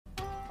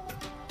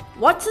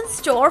What's in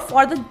store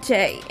for the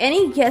day?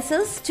 Any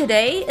guesses?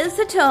 Today is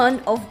the turn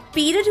of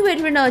beta-2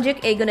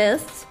 adrenergic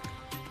agonists.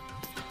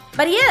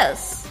 But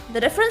yes, the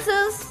difference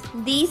is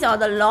these are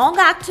the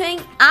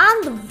long-acting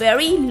and the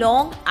very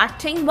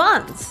long-acting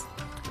ones.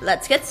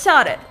 Let's get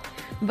started.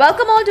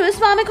 Welcome all to Is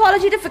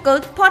Pharmacology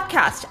Difficult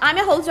podcast. I'm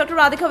your host Dr.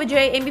 Radhika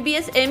Vijay,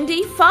 MBBS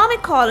MD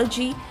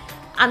Pharmacology,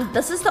 and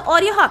this is the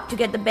audio hub to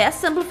get the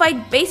best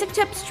simplified basic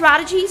tips,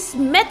 strategies,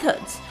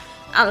 methods,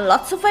 and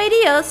lots of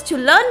ideas to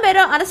learn better,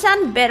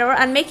 understand better,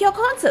 and make your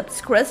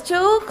concepts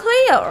crystal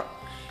clear.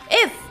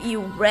 If you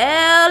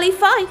really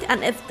find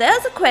and if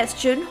there's a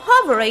question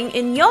hovering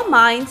in your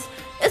minds,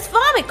 is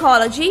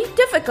pharmacology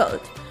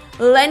difficult?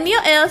 Lend me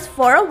your ears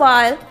for a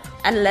while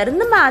and let in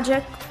the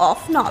magic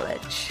of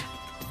knowledge.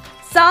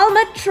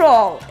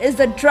 Salmeterol is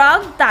the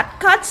drug that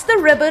cuts the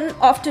ribbon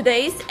of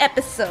today's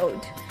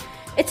episode.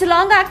 It's a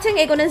long-acting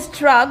agonist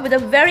drug with a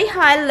very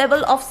high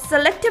level of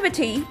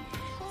selectivity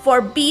for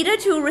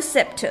beta-2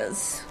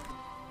 receptors.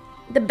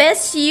 The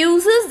best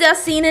uses they are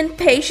seen in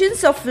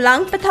patients of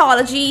lung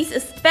pathologies,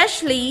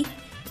 especially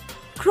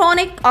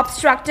chronic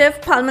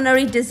obstructive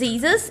pulmonary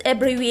diseases,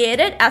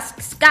 abbreviated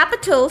as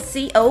capital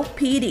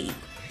COPD.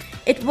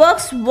 It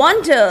works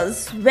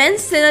wonders when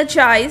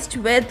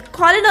synergized with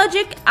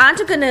cholinergic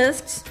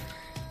antagonists,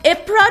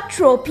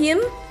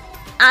 ipratropium,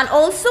 and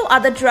also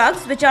other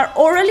drugs which are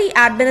orally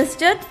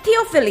administered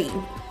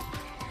theophylline.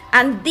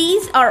 And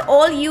these are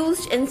all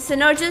used in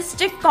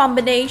synergistic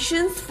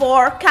combinations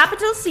for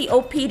capital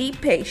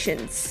COPD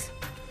patients.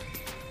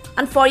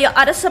 And for your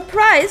utter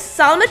surprise,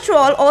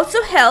 salmeterol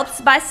also helps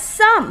by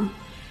some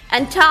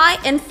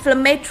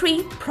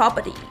anti-inflammatory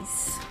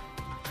properties.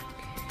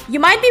 You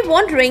might be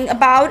wondering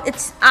about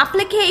its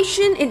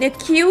application in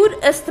acute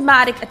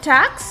asthmatic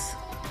attacks.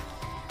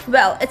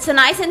 Well, it's a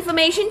nice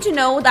information to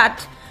know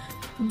that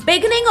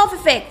beginning of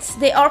effects,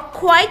 they are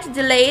quite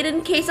delayed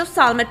in case of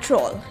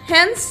salmeterol.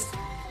 Hence,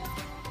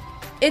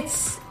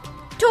 it's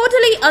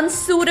totally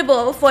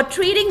unsuitable for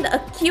treating the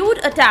acute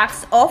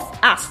attacks of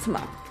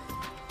asthma.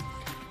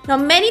 Now,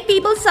 many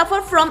people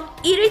suffer from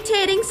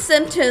irritating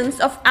symptoms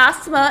of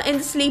asthma in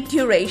the sleep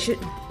duration,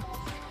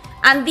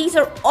 and these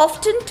are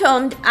often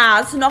termed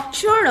as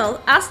nocturnal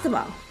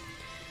asthma.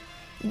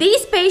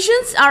 These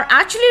patients are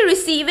actually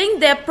receiving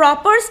their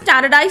proper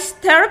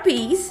standardized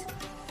therapies,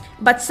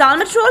 but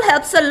salmeterol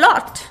helps a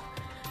lot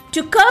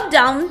to curb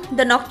down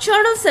the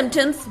nocturnal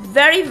symptoms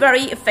very,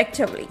 very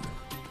effectively.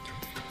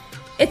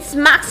 Its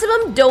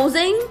maximum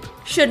dosing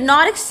should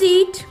not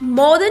exceed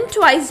more than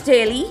twice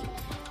daily.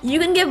 You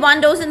can give one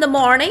dose in the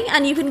morning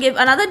and you can give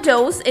another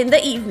dose in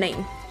the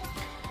evening.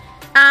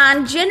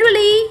 And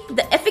generally,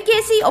 the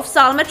efficacy of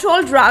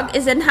salmeterol drug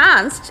is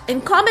enhanced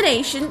in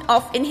combination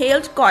of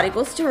inhaled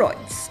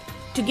corticosteroids.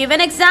 To give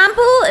an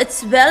example,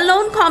 its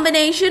well-known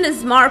combination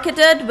is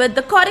marketed with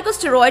the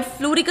corticosteroid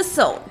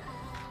fluticasone.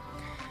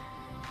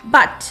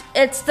 But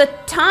it's the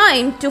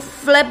time to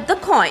flip the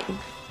coin.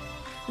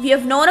 We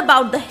have known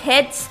about the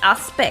heads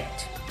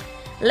aspect.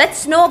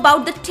 Let's know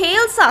about the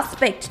tails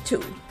aspect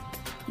too.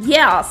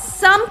 Yeah,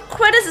 some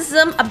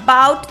criticism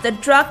about the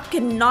drug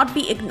cannot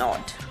be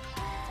ignored.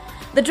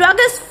 The drug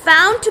is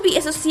found to be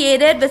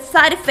associated with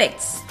side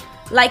effects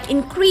like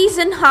increase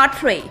in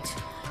heart rate,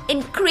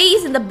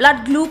 increase in the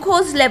blood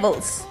glucose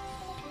levels.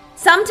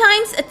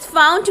 Sometimes it's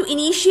found to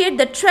initiate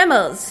the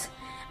tremors,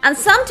 and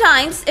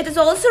sometimes it is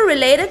also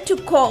related to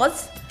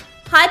cause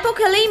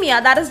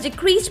hypokalemia, that is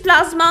decreased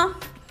plasma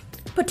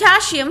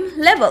potassium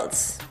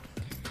levels.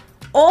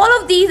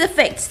 All of these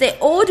effects, they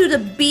owe to the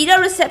beta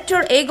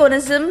receptor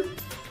agonism,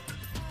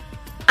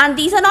 and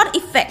these are not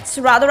effects,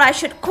 rather I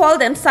should call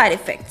them side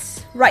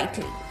effects,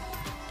 rightly.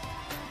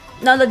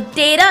 Now the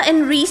data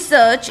in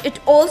research, it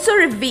also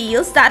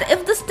reveals that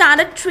if the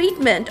standard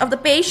treatment of the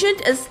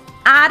patient is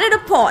added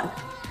upon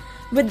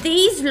with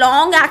these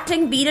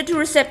long-acting beta-2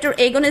 receptor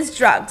agonist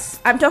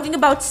drugs, I'm talking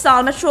about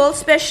salmeterol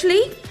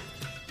especially,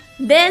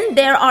 then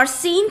there are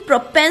seen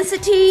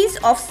propensities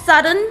of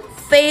sudden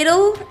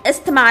fatal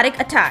asthmatic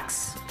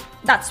attacks.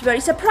 That's very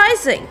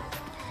surprising.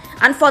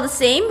 And for the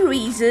same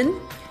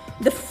reason,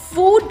 the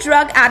Food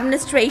Drug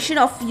Administration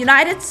of the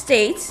United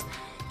States,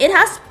 it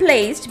has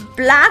placed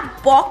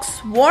black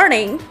box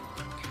warning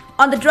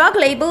on the drug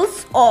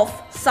labels of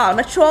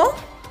salmeterol,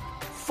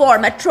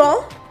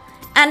 formoterol,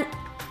 and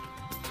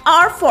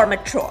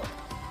arformoterol.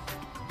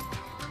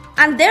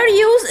 And their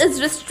use is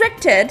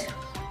restricted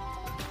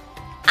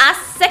as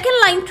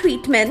second-line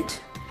treatment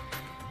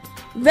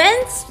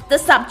when the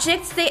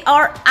subjects, they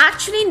are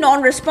actually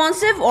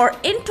non-responsive or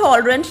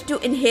intolerant to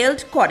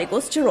inhaled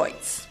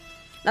corticosteroids.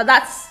 Now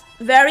that's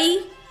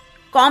very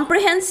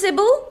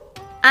comprehensible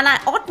and I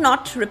ought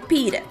not to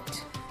repeat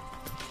it.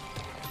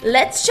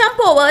 Let's jump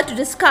over to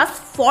discuss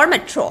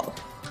formoterol.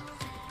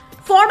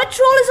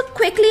 Formoterol is a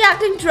quickly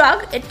acting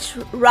drug. It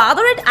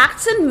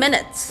acts in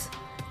minutes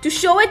to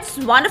show its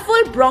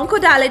wonderful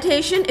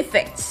bronchodilation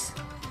effects.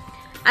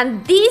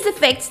 And these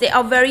effects, they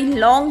are very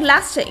long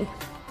lasting.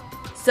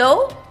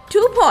 So,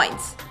 2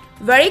 points.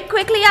 Very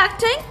quickly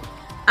acting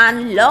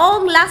and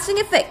long lasting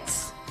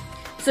effects.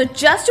 So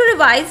just to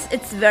revise,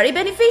 it's very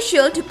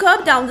beneficial to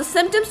curb down the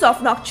symptoms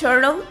of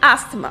nocturnal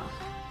asthma.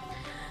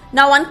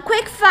 Now, one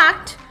quick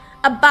fact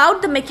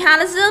about the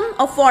mechanism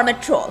of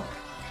formoterol.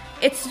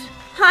 It's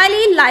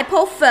highly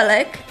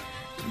lipophilic.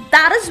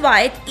 That is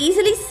why it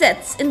easily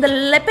sits in the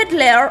lipid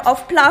layer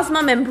of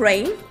plasma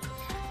membrane.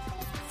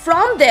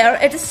 From there,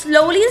 it is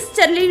slowly and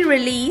steadily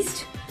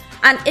released,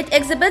 and it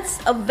exhibits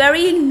a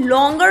very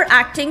longer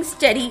acting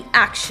steady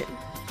action.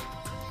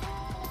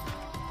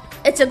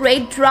 It's a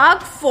great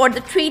drug for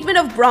the treatment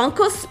of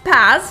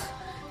bronchospasm,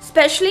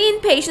 especially in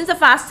patients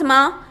of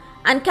asthma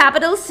and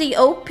capital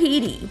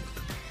COPD.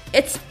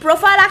 It's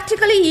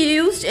prophylactically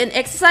used in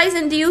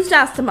exercise-induced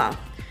asthma.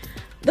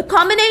 The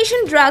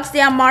combination drugs,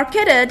 they are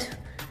marketed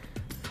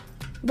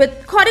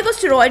with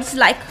corticosteroids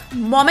like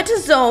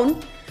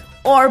mometasone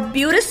or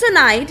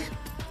budesonide,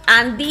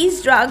 and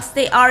these drugs,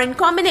 they are in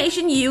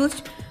combination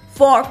used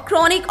for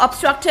chronic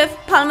obstructive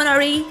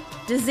pulmonary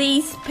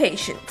disease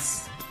patients.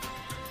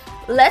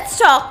 Let's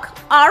talk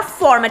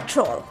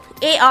arformoterol,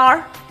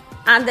 AR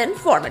and then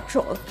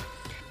formoterol.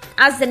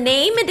 As the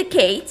name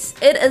indicates,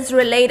 it is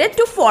related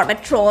to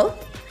formoterol.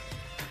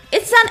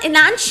 It's an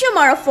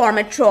enantiomer of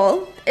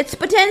formoterol. Its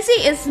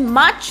potency is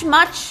much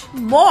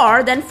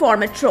more than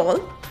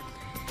formoterol.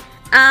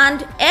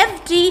 And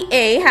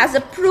FDA has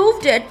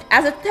approved it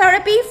as a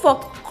therapy for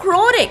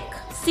chronic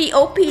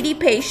COPD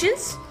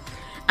patients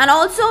and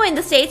also in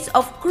the states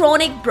of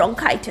chronic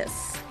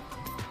bronchitis.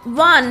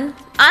 One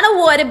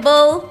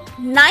unavoidable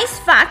nice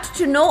fact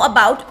to know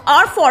about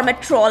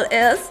arformoterol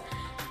is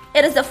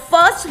it is the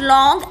first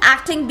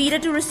long-acting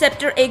beta-2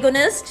 receptor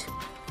agonist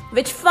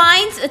which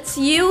finds its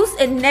use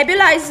in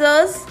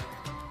nebulizers,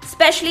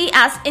 especially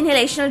as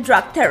inhalational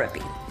drug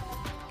therapy.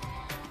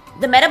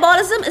 The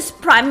metabolism is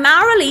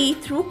primarily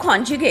through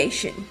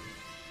conjugation.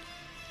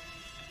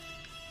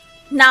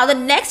 Now, the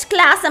next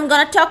class I'm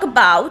going to talk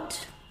about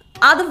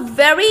are the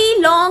very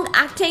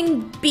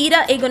long-acting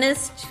beta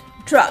agonist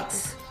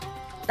drugs.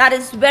 That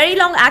is, very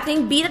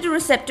long-acting beta-2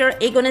 receptor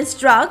agonist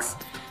drugs.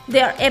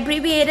 They are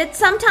abbreviated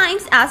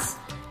sometimes as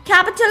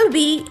capital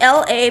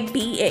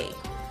BLABA.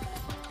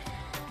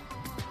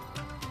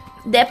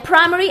 Their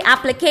primary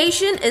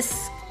application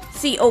is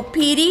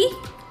COPD,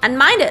 and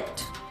mind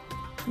it,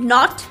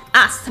 not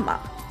asthma.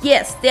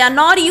 Yes, they are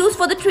not used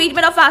for the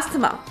treatment of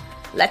asthma.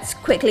 Let's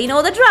quickly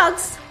know the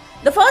drugs.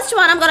 The first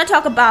one I'm going to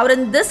talk about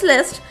in this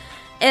list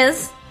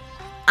is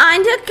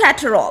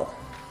indacaterol.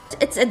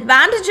 Its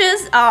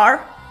advantages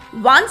are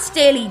once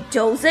daily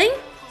dosing.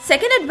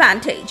 Second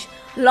advantage,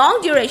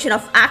 long duration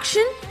of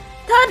action.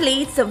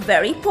 Thirdly, it's a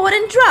very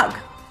potent drug.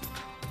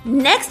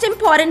 Next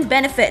important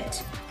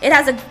benefit, it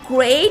has a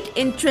great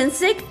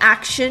intrinsic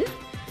action.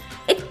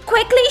 It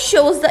quickly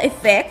shows the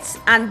effects,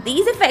 and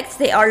these effects,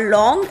 they are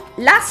long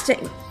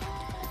lasting.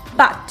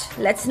 But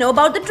let's know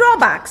about the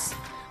drawbacks.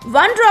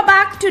 One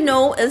drawback to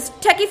know is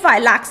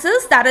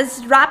tachyphylaxis, that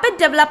is rapid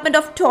development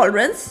of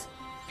tolerance,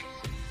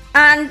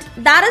 and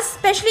that is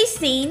especially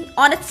seen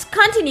on its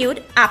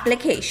continued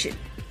application.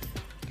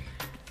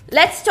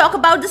 Let's talk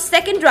about the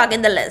second drug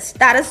in the list,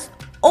 that is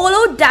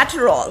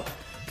olodaterol.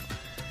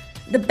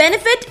 The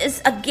benefit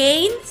is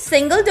again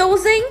single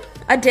dosing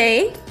a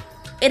day.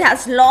 It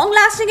has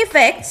long-lasting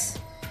effects.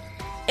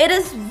 It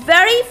is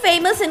very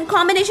famous in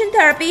combination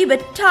therapy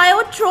with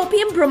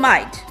tiotropium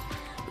bromide,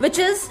 which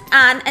is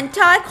an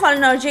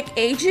anticholinergic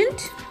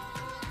agent.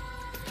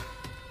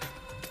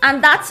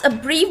 And that's a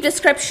brief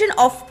description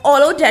of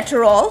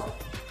olodaterol.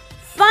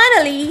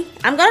 Finally,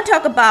 I'm going to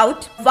talk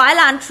about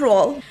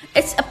vilanterol.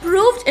 It's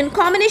approved in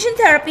combination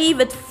therapy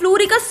with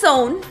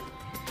fluticasone,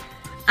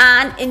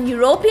 and in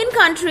European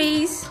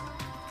countries,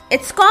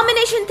 it's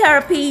combination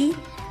therapy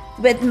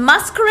with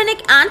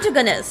muscarinic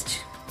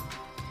antagonist.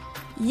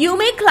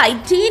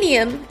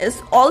 Umeclidinium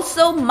is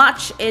also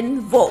much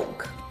in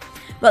vogue.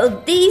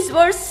 Well, these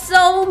were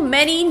so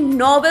many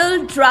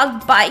novel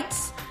drug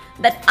bites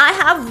that I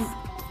have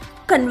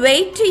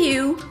conveyed to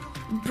you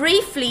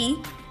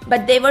briefly,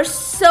 but they were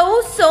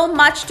so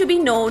much to be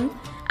known,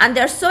 and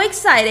they're so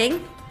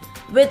exciting.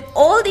 With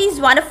all these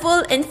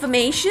wonderful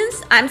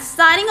informations, I'm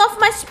signing off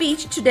my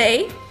speech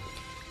today.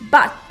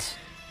 But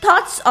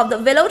thoughts of the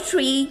willow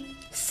tree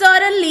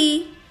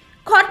certainly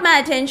caught my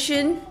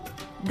attention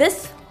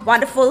this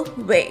wonderful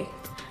way.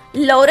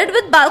 Loaded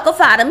with bulk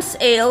of Adam's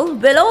ale,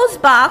 willow's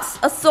bark's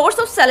a source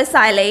of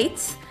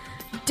salicylates,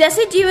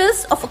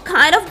 deciduous of a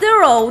kind of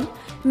their own,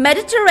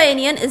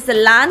 Mediterranean is the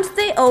land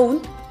they own,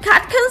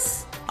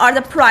 catkins are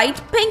the pride,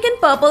 pink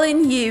and purple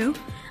in hue,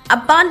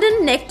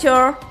 abundant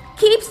nectar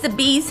keeps the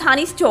bees'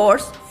 honey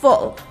stores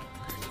full.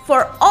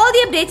 For all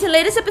the updates and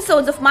latest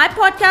episodes of my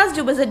podcast,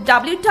 do visit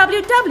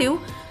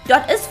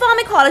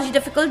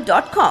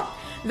www.ispharmacologydifficult.com,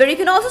 where you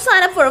can also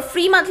sign up for a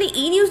free monthly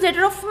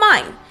e-newsletter of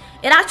mine.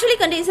 It actually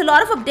contains a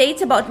lot of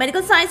updates about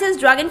medical sciences,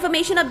 drug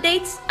information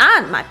updates,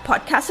 and my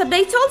podcast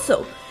updates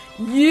also.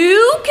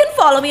 You can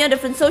follow me on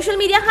different social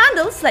media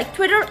handles like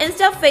Twitter,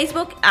 Insta,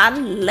 Facebook,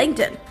 and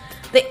LinkedIn.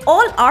 They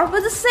all are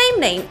with the same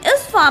name,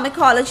 Is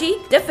Pharmacology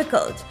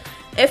Difficult?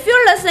 If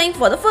you're listening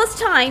for the first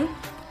time,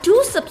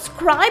 Do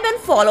subscribe and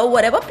follow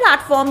whatever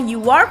platform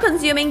you are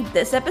consuming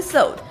this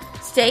episode.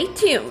 Stay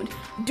tuned.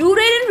 Do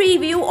rate and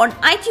review on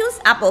iTunes,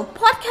 Apple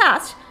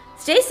Podcast.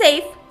 Stay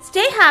safe,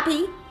 stay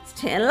happy,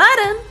 stay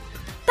enlightened.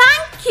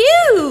 Thank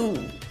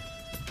you.